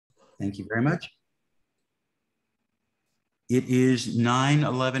Thank you very much. It is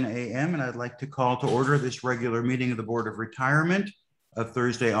 9:11 a.m. and I'd like to call to order this regular meeting of the Board of Retirement of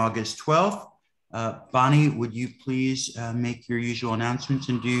Thursday, August 12th. Bonnie, would you please make your usual announcements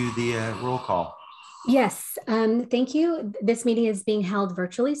and do the roll call? Yes, thank you. This meeting is being held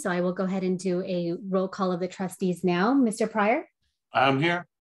virtually, so I will go ahead and do a roll call of the trustees now. Mr. Pryor? I'm here.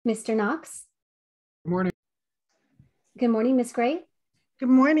 Mr. Knox? Good morning. Good morning, Ms. Gray? Good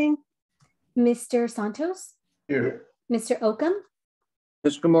morning. Mr. Santos? Here. Mr. Oakham?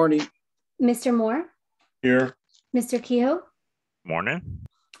 Yes, good morning. Mr. Moore? Here. Mr. Kehoe? Morning.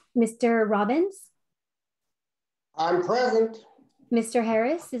 Mr. Robbins? I'm present. Mr.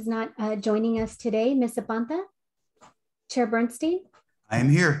 Harris is not joining us today. Ms. Zapanta? Chair Bernstein? I am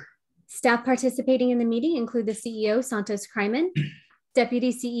here. Staff participating in the meeting include the CEO, Santos Kryman,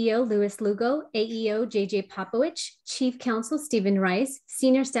 Deputy CEO, Louis Lugo, AEO, JJ Popowich, Chief Counsel, Stephen Rice,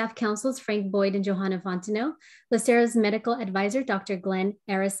 Senior Staff Counsels, Frank Boyd and Johanna Fontenot, LACERA's Medical Advisor, Dr. Glenn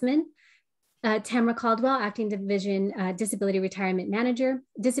Arisman, Tamara Caldwell, Acting Division Disability Retirement Manager.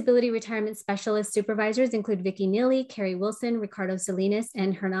 Disability Retirement Specialist Supervisors include Vicki Neely, Carrie Wilson, Ricardo Salinas,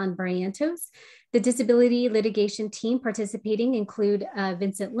 and Hernan Barrientos. The Disability Litigation Team participating include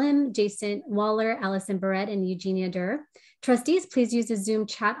Vincent Lim, Jason Waller, Allison Barrett, and Eugenia Durr. Trustees, please use the Zoom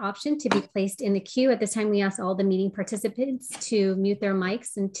chat option to be placed in the queue. At this time, we ask all the meeting participants to mute their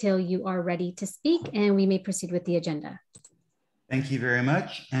mics until you are ready to speak, and we may proceed with the agenda. Thank you very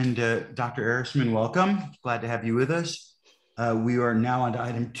much. And Dr. Arisman, welcome. Glad to have you with us. We are now on to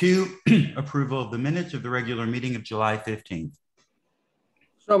item 2, approval of the minutes of the regular meeting of July 15th.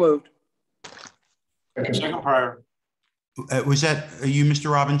 So moved. Second Pryor. Was that you,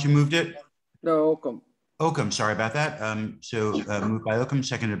 Mr. Robbins, you moved it? No, Oakham. Oakham, sorry about that. Moved by Oakham,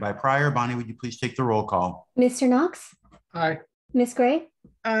 seconded by Pryor. Bonnie, would you please take the roll call? Mr. Knox? Aye. Ms. Gray?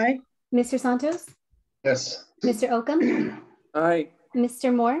 Aye. Mr. Santos? Yes. Mr. Oakham? Aye.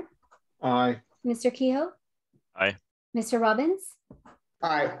 Mr. Moore? Aye. Mr. Kehoe? Aye. Mr. Robbins?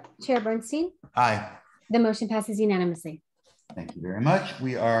 Aye. Chair Bernstein? Aye. The motion passes unanimously. Thank you very much.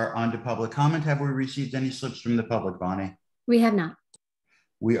 We are on to public comment. Have we received any slips from the public, Bonnie? We have not.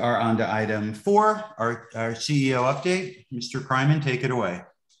 We are on to item 4, our CEO update. Mr. Kryman, take it away.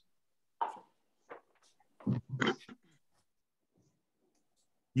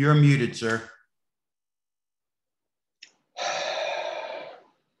 You're muted, sir.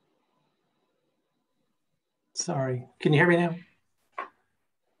 Sorry, can you hear me now?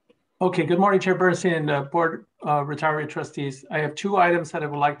 Okay, good morning, Chair Bernstein and Board Retiree Trustees. I have 2 items that I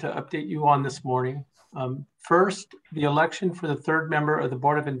would like to update you on this morning. First, the election for the 3rd member of the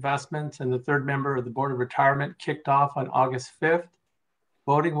Board of Investments and the 3rd member of the Board of Retirement kicked off on August 5th.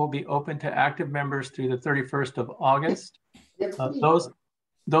 Voting will be open to active members through the 31st of August.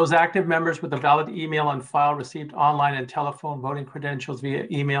 Those active members with a valid email on file received online and telephone voting credentials via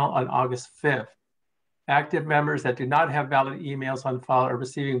email on August 5th. Active members that do not have valid emails on file are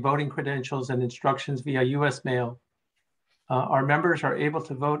receiving voting credentials and instructions via U.S. mail. Our members are able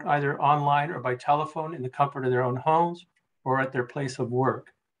to vote either online or by telephone in the comfort of their own homes or at their place of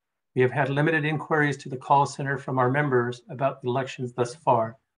work. We have had limited inquiries to the call center from our members about the elections thus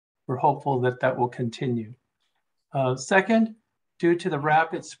far. We're hopeful that that will continue. Second, due to the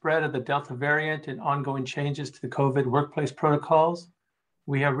rapid spread of the Delta variant and ongoing changes to the COVID workplace protocols,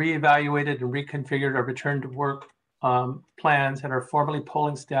 we have reevaluated and reconfigured our return to work plans and are formally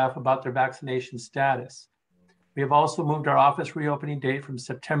polling staff about their vaccination status. We have also moved our office reopening date from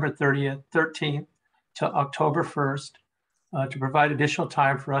September 13th to October 1st to provide additional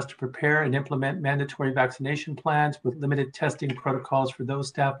time for us to prepare and implement mandatory vaccination plans with limited testing protocols for those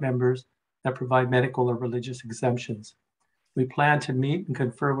staff members that provide medical or religious exemptions. We plan to meet and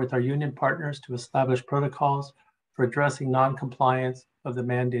confer with our union partners to establish protocols for addressing non-compliance of the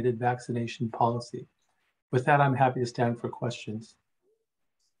mandated vaccination policy. With that, I'm happy to stand for questions.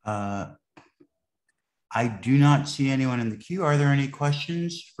 I do not see anyone in the queue. Are there any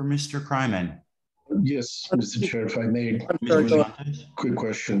questions for Mr. Kryman? Yes, Mr. Chair, if I may, quick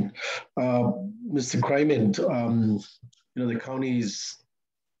question. Mr. Kryman, the county is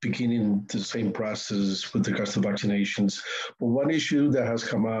beginning the same process with regards to vaccinations. But one issue that has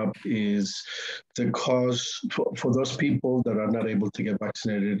come up is the cost for those people that are not able to get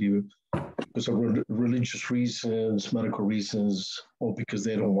vaccinated either because of religious reasons, medical reasons, or because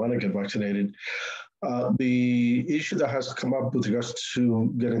they don't want to get vaccinated. The issue that has come up with regards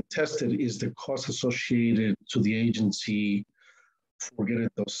to getting tested is the cost associated to the agency for getting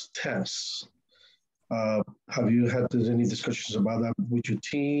those tests. Have you had any discussions about that with your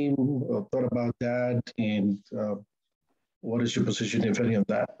team, or thought about that? And what is your position, if any, on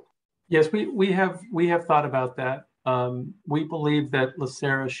that? Yes, we have thought about that. We believe that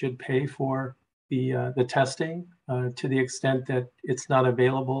LACERA should pay for the testing to the extent that it's not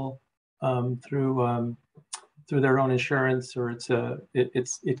available through their own insurance, or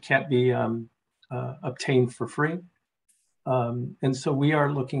it can't be obtained for free. And so we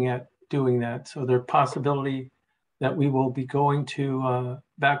are looking at doing that. So there's possibility that we will be going to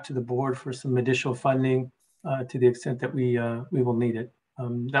back to the board for some additional funding to the extent that we will need it.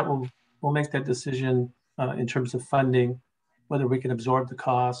 We'll make that decision in terms of funding, whether we can absorb the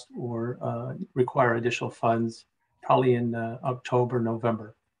cost or require additional funds, probably in October,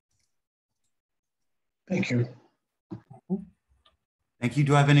 November. Thank you. Thank you.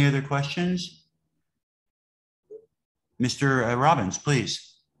 Do I have any other questions? Mr. Robbins,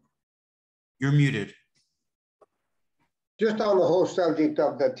 please. You're muted. Just on the whole subject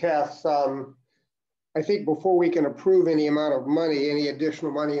of the tests, I think before we can approve any amount of money, any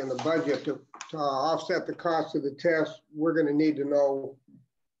additional money in the budget to offset the cost of the test, we're going to need to know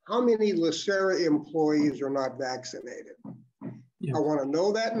how many LACERA employees are not vaccinated. Yeah. I want to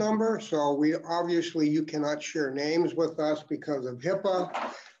know that number. So you cannot share names with us because of HIPAA,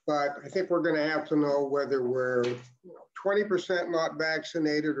 but I think we're going to have to know whether we're 20% not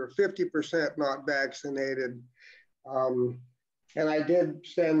vaccinated or 50% not vaccinated. And I did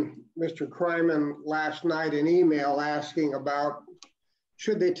send Mr. Kryman last night an email asking about,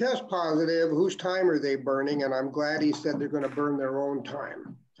 should they test positive, whose time are they burning? And I'm glad he said they're going to burn their own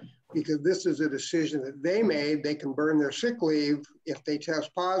time, because this is a decision that they made. They can burn their sick leave if they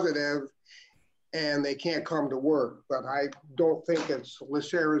test positive and they can't come to work. But I don't think it's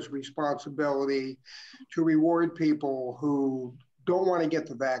LACERA's responsibility to reward people who don't want to get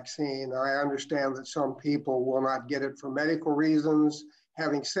the vaccine. I understand that some people will not get it for medical reasons.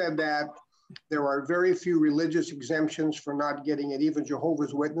 Having said that, there are very few religious exemptions for not getting it. Even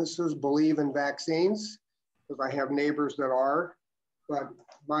Jehovah's Witnesses believe in vaccines, because I have neighbors that are. But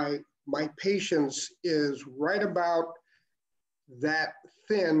my patience is right about that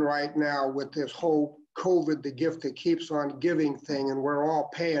thin right now with this whole COVID, the gift that keeps on giving thing, and we're all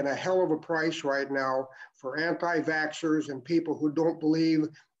paying a hell of a price right now for anti-vaxxers and people who don't believe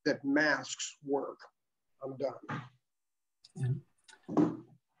that masks work. I'm done.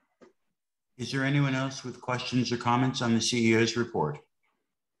 Is there anyone else with questions or comments on the CEO's report?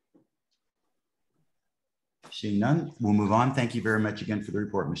 Seeing none, we'll move on. Thank you very much again for the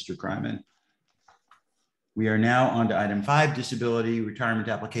report, Mr. Kryman. We are now on to item 5, disability retirement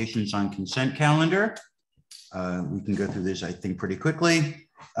applications on consent calendar. We can go through this, I think, pretty quickly.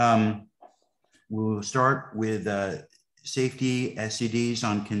 We'll start with safety SCDs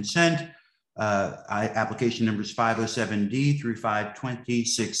on consent, application numbers 507D through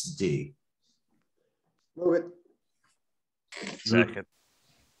 526D. Move it. Second.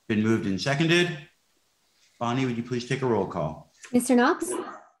 Been moved and seconded. Bonnie, would you please take a roll call? Mr. Knox?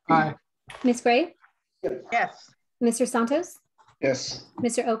 Aye. Ms. Gray? Yes. Mr. Santos? Yes.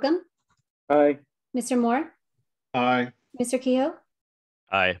 Mr. Oakham? Aye. Mr. Moore? Aye. Mr. Kehoe?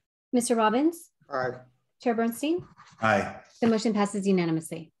 Aye. Mr. Robbins? Aye. Chair Bernstein? Aye. The motion passes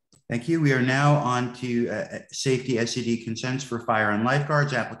unanimously. Thank you. We are now on to safety SCD consents for fire and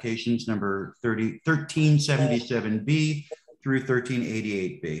lifeguards, applications number 1377B through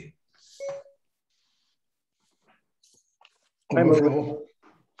 1388B. I move.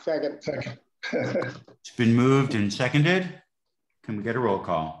 Second. It's been moved and seconded. Can we get a roll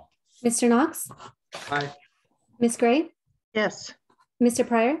call? Mr. Knox? Aye. Ms. Gray? Yes. Mr.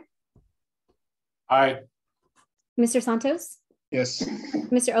 Pryor? Aye. Mr. Santos? Yes.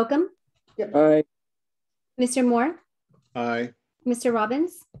 Mr. Oakham? Aye. Mr. Moore? Aye. Mr.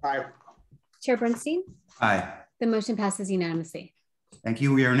 Robbins? Aye. Chair Bernstein? Aye. The motion passes unanimously. Thank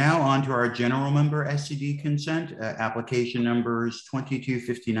you. We are now on to our general member SCD consent, application numbers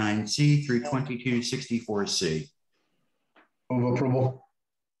 2259C through 2264C. Move approval.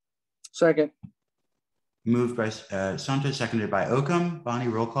 Second. Moved by Santos, seconded by Oakham. Bonnie,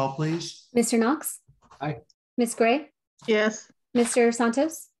 roll call, please. Mr. Knox? Aye. Ms. Gray? Yes. Mr.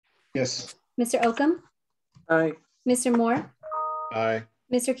 Santos? Yes. Mr. Oakham? Aye. Mr. Moore? Aye.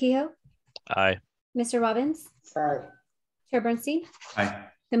 Mr. Kehoe? Aye. Mr. Robbins? Aye. Chair Bernstein? Aye.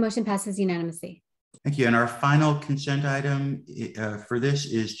 The motion passes unanimously. Thank you. And our final consent item for this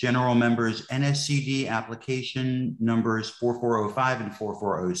is general members NSCD application numbers 4405 and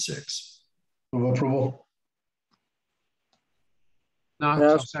 4406. Move approval.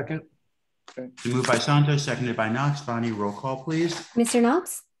 Knox, second. Moved by Santos, seconded by Knox. Bonnie, roll call, please. Mr.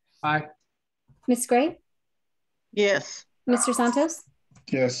 Knox? Aye. Ms. Gray? Yes. Mr. Santos?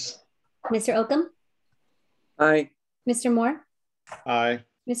 Yes. Mr. Oakham? Aye. Mr. Moore? Aye.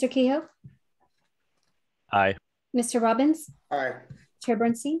 Mr. Kehoe, Aye. Mr. Robbins, Aye. Chair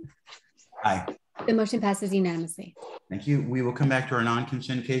Bernstein. Aye. The motion passes unanimously. Thank you. We will come back to our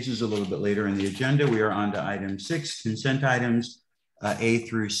non-consent cases a little bit later in the agenda. We are on to item 6, consent items A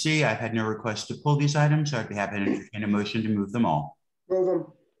through C. I've had no requests to pull these items, so I'd be happy to entertain a motion to move them all. Move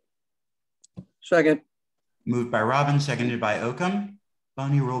them. Second. Moved by Robbins, seconded by Oakham.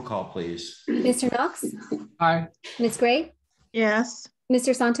 Bonnie, roll call, please. Mr. Knox, Aye. Ms. Gray, yes,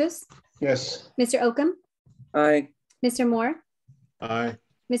 Mr. Santos, Yes. Mr. Oakham, Aye. Mr. Moore, Aye.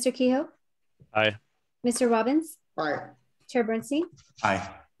 Mr. Kehoe, Aye. Mr. Robbins, Aye. Chair Bernstein. Aye.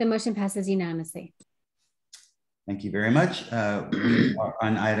 The motion passes unanimously. Thank you very much. We are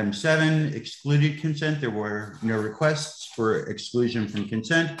on item 7, excluded consent. There were no requests for exclusion from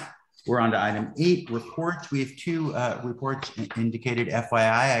consent. We're on to item 8, reports. We have 2 reports indicated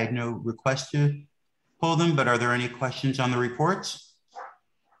FYI. I had no request to pull them, but are there any questions on the reports?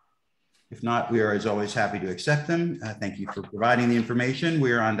 If not, we are as always happy to accept them. Thank you for providing the information.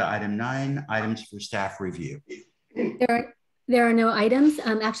 We are on to item 9, items for staff review. There are no items.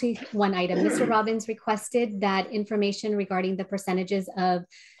 Actually, one item. Mr. Robbins requested that information regarding the percentages of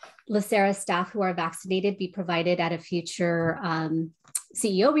LACERA staff who are vaccinated be provided at a future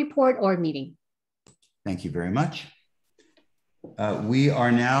CEO report or meeting. Thank you very much. We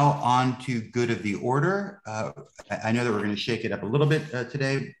are now on to good of the order. I know that we're going to shake it up a little bit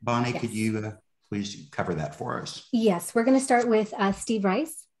today. Bonnie, yes. Could you please cover that for us? Yes, we're going to start with Steve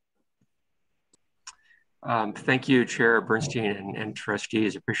Rice. Thank you, Chair Bernstein and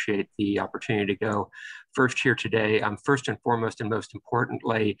trustees. Appreciate the opportunity to go first here today. First and foremost and most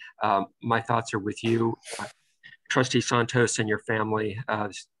importantly, my thoughts are with you, Trustee Santos, and your family.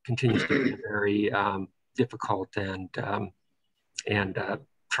 This continues to be a very difficult and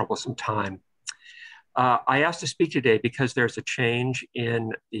troublesome time. I asked to speak today because there's a change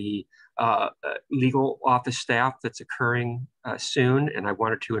in the legal office staff that's occurring soon, and I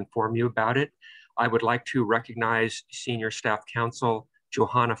wanted to inform you about it. I would like to recognize Senior Staff Counsel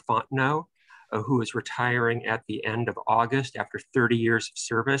Johanna Fontenot, who is retiring at the end of August after 30 years of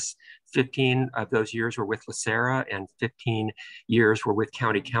service. 15 of those years were with LACERA and 15 years were with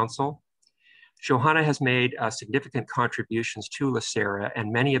County Council. Johanna has made significant contributions to LACERA,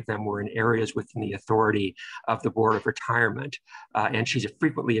 and many of them were in areas within the authority of the Board of Retirement. And she's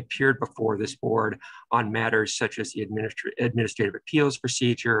frequently appeared before this board on matters such as the administrative appeals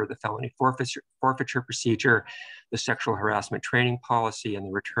procedure, the felony forfeiture procedure, the sexual harassment training policy, and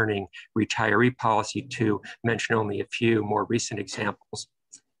the returning retiree policy, to mention only a few more recent examples.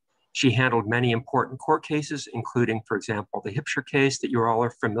 She handled many important court cases, including, for example, the Hipsher case that you all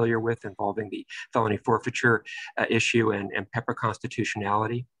are familiar with involving the felony forfeiture issue and PEPRA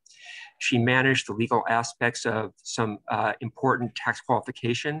constitutionality. She managed the legal aspects of some important tax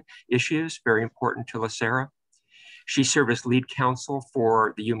qualification issues, very important to LACERA. She served as lead counsel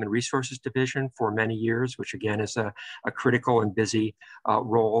for the Human Resources Division for many years, which again is a critical and busy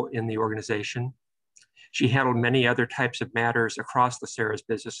role in the organization. She handled many other types of matters across LACERA's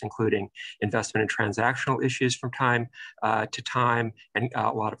business, including investment and transactional issues from time to time, and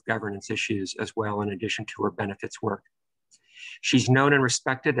a lot of governance issues as well, in addition to her benefits work. She's known and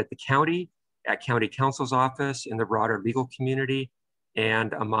respected at the county, at County Council's office, in the broader legal community,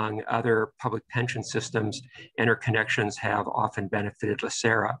 and among other public pension systems, and her connections have often benefited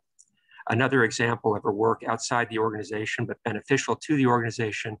LACERA. Another example of her work outside the organization, but beneficial to the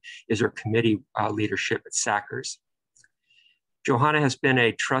organization, is her committee leadership at SACRS. Johanna has been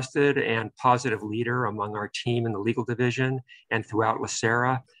a trusted and positive leader among our team in the legal division and throughout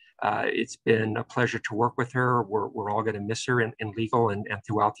LACERA. It's been a pleasure to work with her. We're all going to miss her in legal and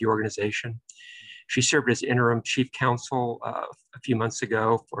throughout the organization. She served as interim chief counsel a few months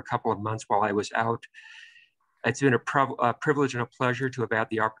ago for a couple of months while I was out. It's been a privilege and a pleasure to have had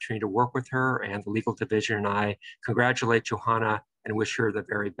the opportunity to work with her, and the legal division and I congratulate Johanna and wish her the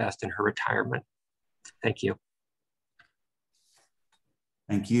very best in her retirement. Thank you.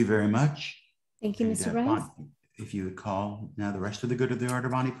 Thank you very much. Thank you, Mr. Rice. If you would call now the rest of the good of the order,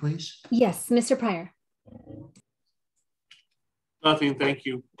 Bonnie, please. Yes, Mr. Pryor. Nothing, thank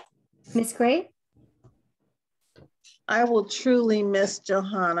you. Ms. Gray? I will truly miss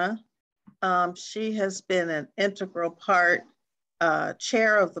Johanna. She has been an integral part,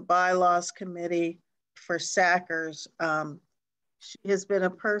 chair of the bylaws committee for SACRS. She has been a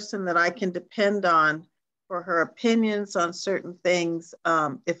person that I can depend on for her opinions on certain things.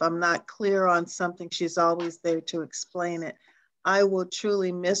 If I'm not clear on something, she's always there to explain it. I will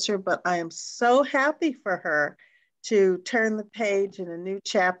truly miss her, but I am so happy for her to turn the page in a new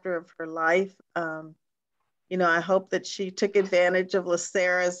chapter of her life. you know, I hope that she took advantage of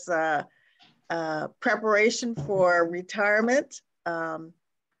LACERA's preparation for retirement. You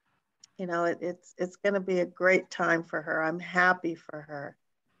know, it's going to be a great time for her. I'm happy for her.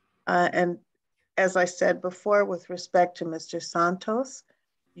 And as I said before, with respect to Mr. Santos,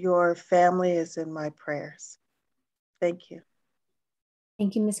 your family is in my prayers. Thank you.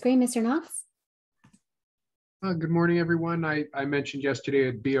 Thank you, Ms. Gray. Mr. Knox? Good morning, everyone. I mentioned yesterday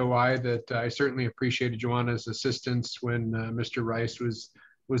at BOI that I certainly appreciated Joanna's assistance when Mr. Rice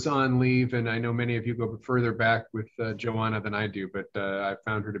was on leave, and I know many of you go further back with Joanna than I do, but I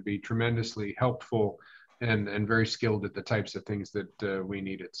found her to be tremendously helpful and very skilled at the types of things that we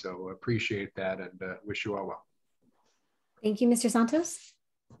needed. So appreciate that and wish you all well. Thank you, Mr. Santos.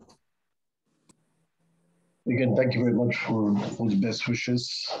 Again, thank you very much for all the best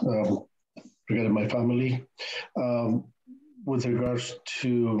wishes regarding my family. With regards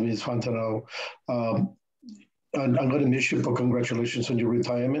to Ms. Fontanel, I'm going to miss you, but congratulations on your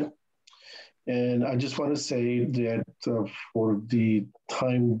retirement. And I just want to say that for the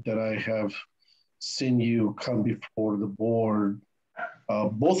time that I have seen you come before the board,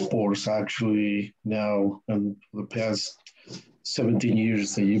 both boards actually now, and for the past 17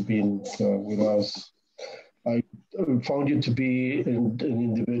 years that you've been with us, I found you to be an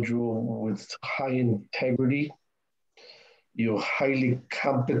individual with high integrity. You're highly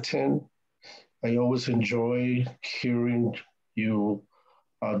competent. I always enjoy hearing your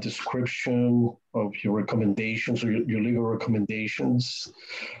description of your recommendations or your legal recommendations.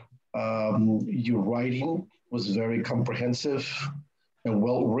 Your writing was very comprehensive and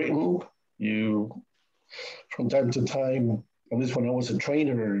well written. You, from time to time, at least when I was a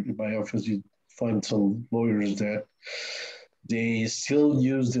trainer in my office, you find some lawyers that they still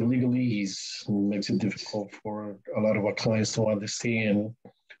use the legalese, and makes it difficult for a lot of our clients to understand,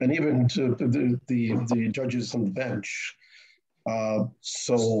 and even to the judges on the bench.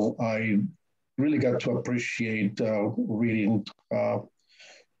 So I really got to appreciate reading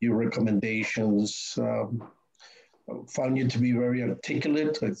your recommendations. Found you to be very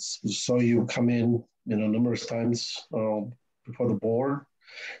articulate. I saw you come in, numerous times before the board,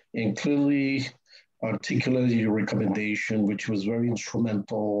 and clearly articulated your recommendation, which was very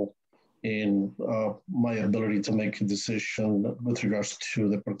instrumental in my ability to make a decision with regards to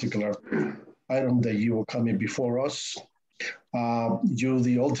the particular item that you were coming before us. You're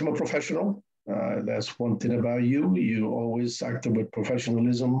the ultimate professional. That's one thing about you. You always acted with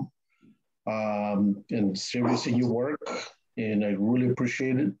professionalism and serious in your work, and I really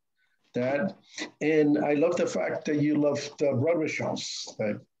appreciated that. And I love the fact that you loved Broadway shows.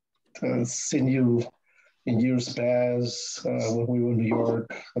 I've seen you in years past when we were in New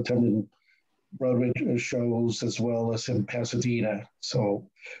York, attending Broadway shows as well as in Pasadena. So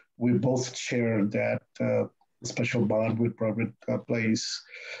we both share that special bond with Broadway plays.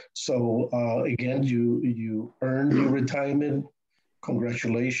 So again, you earned your retirement.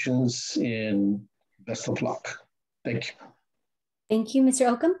 Congratulations and best of luck. Thank you. Thank you, Mr.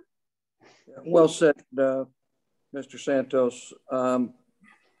 Oakham. Well said, Mr. Santos.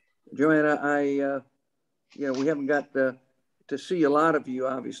 Joanna, we haven't got to see a lot of you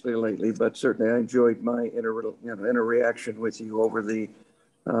obviously lately, but certainly I enjoyed my interaction with you over the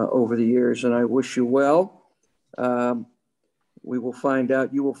years, and I wish you well. We will find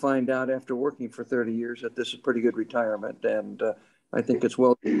out. You will find out after working for 30 years that this is a pretty good retirement, and I think it's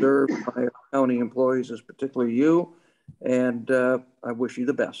well deserved by our county employees, as particularly you. And I wish you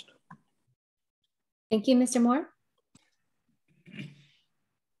the best. Thank you, Mr. Moore.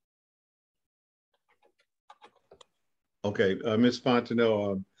 Okay, Ms.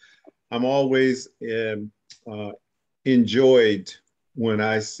 Fontenot, I'm always enjoyed when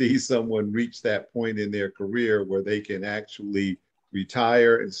I see someone reach that point in their career where they can actually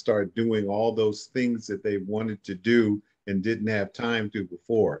retire and start doing all those things that they wanted to do and didn't have time to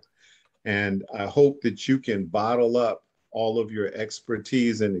before. And I hope that you can bottle up all of your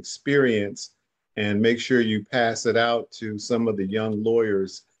expertise and experience and make sure you pass it out to some of the young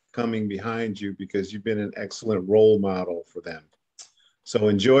lawyers coming behind you, because you've been an excellent role model for them. So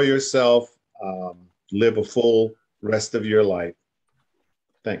enjoy yourself, live a full rest of your life.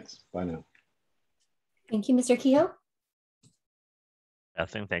 Thanks. Bye now. Thank you, Mr. Kehoe.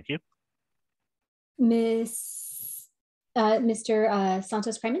 Nothing, thank you. Mr.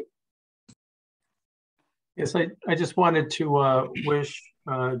 Santos Kremen. Yes, I just wanted to wish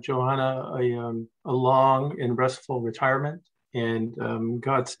Joanna a long and restful retirement, and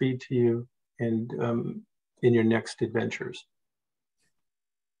Godspeed to you and in your next adventures.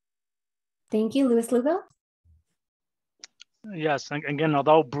 Thank you, Louis Lugo. Yes, again,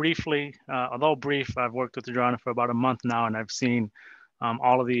 although brief, I've worked with Joanna for about a month now, and I've seen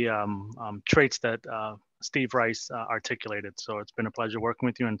all of the traits that Steve Rice articulated. So it's been a pleasure working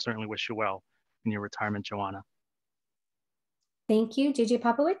with you, and certainly wish you well in your retirement, Joanna. Thank you. JJ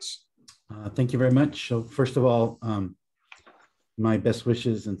Popovich. Thank you very much. So first of all, my best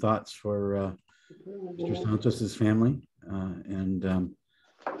wishes and thoughts for Mr. Santos's family, and I'm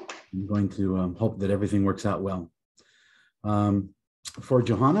going to hope that everything works out well. For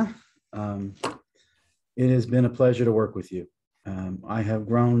Johanna, it has been a pleasure to work with you. I have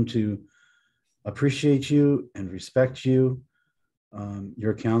grown to appreciate you and respect you.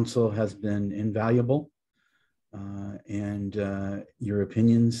 Your counsel has been invaluable, and your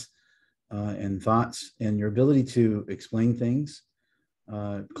opinions and thoughts and your ability to explain things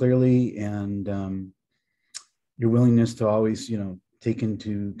clearly, and your willingness to always, take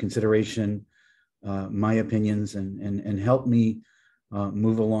into consideration my opinions and help me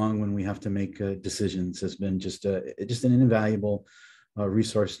move along when we have to make decisions has been just an invaluable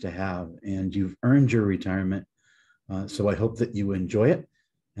resource to have. And you've earned your retirement. So I hope that you enjoy it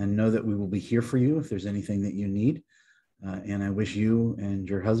and know that we will be here for you if there's anything that you need. And I wish you and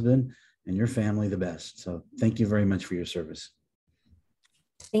your husband and your family the best. So thank you very much for your service.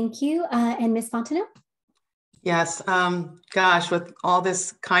 Thank you. And Ms. Fontenot? Yes, gosh, with all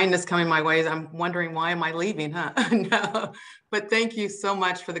this kindness coming my way, I'm wondering, why am I leaving, huh? No, but thank you so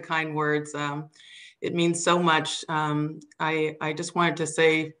much for the kind words. It means so much. I just wanted to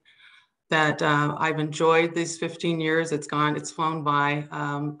say that I've enjoyed these 15 years. It's flown by.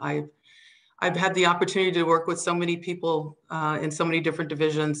 I've had the opportunity to work with so many people in so many different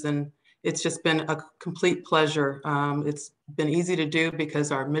divisions, and it's just been a complete pleasure. It's been easy to do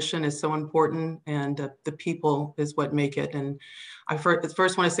because our mission is so important, and the people is what make it. And I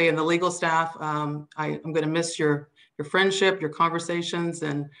first want to say, in the legal staff, I'm going to miss your friendship, your conversations,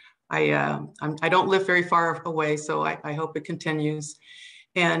 and I don't live very far away, so I hope it continues.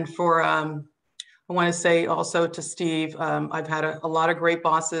 And for I want to say also to Steve, I've had a lot of great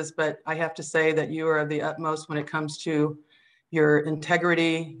bosses, but I have to say that you are the utmost when it comes to your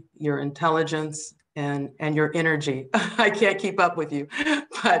integrity, your intelligence, and your energy. I can't keep up with you,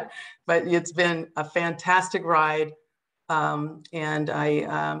 but it's been a fantastic ride. And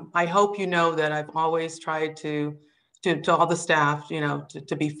I hope you know that I've always tried to all the staff,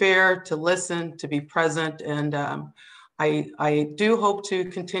 to be fair, to listen, to be present. And I do hope to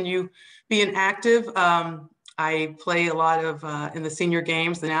continue being active. I play a lot of in the senior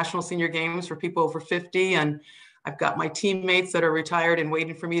games, the national senior games for people over 50. And I've got my teammates that are retired and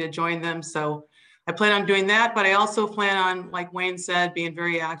waiting for me to join them. So I plan on doing that, but I also plan on, like Wayne said, being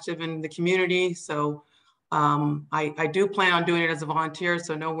very active in the community. So I do plan on doing it as a volunteer.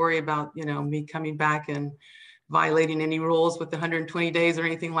 So no worry about, me coming back and violating any rules with the 120 days or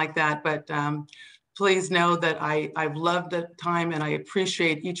anything like that. But please know that I've loved the time, and I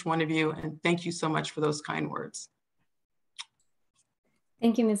appreciate each one of you. And thank you so much for those kind words.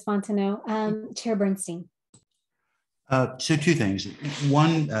 Thank you, Ms. Fontenot. Chair Bernstein. So two things.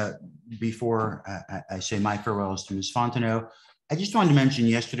 One, before I say my farewells to Ms. Fontenot, I just wanted to mention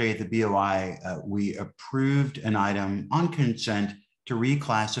yesterday at the BOI, we approved an item on consent to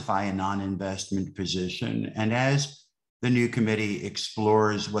reclassify a non-investment position. And as the new committee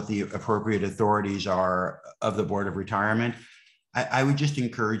explores what the appropriate authorities are of the Board of Retirement, I would just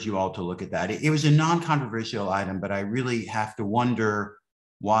encourage you all to look at that. It was a non-controversial item, but I really have to wonder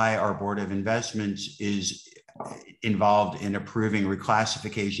why our Board of Investments is involved in approving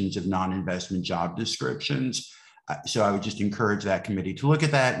reclassifications of non-investment job descriptions. So I would just encourage that committee to look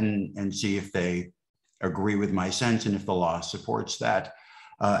at that and see if they agree with my sense and if the law supports that.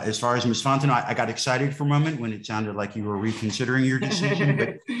 As far as Ms. Fontenot, I got excited for a moment when it sounded like you were reconsidering your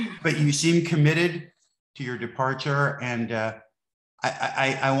decision, but you seem committed to your departure. And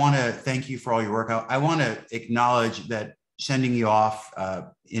I want to thank you for all your work. I want to acknowledge that sending you off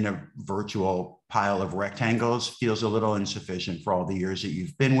in a virtual pile of rectangles feels a little insufficient for all the years that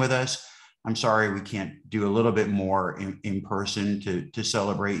you've been with us. I'm sorry we can't do a little bit more in person to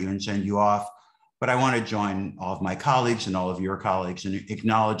celebrate you and send you off. But I want to join all of my colleagues and all of your colleagues in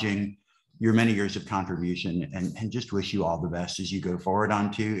acknowledging your many years of contribution and just wish you all the best as you go forward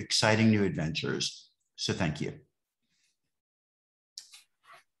onto exciting new adventures. So thank you.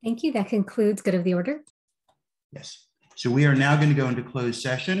 Thank you. That concludes good of the order. Yes. So we are now going to go into closed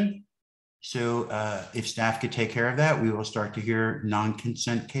session. So if staff could take care of that, we will start to hear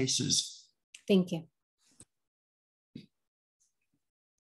non-consent cases. Thank you.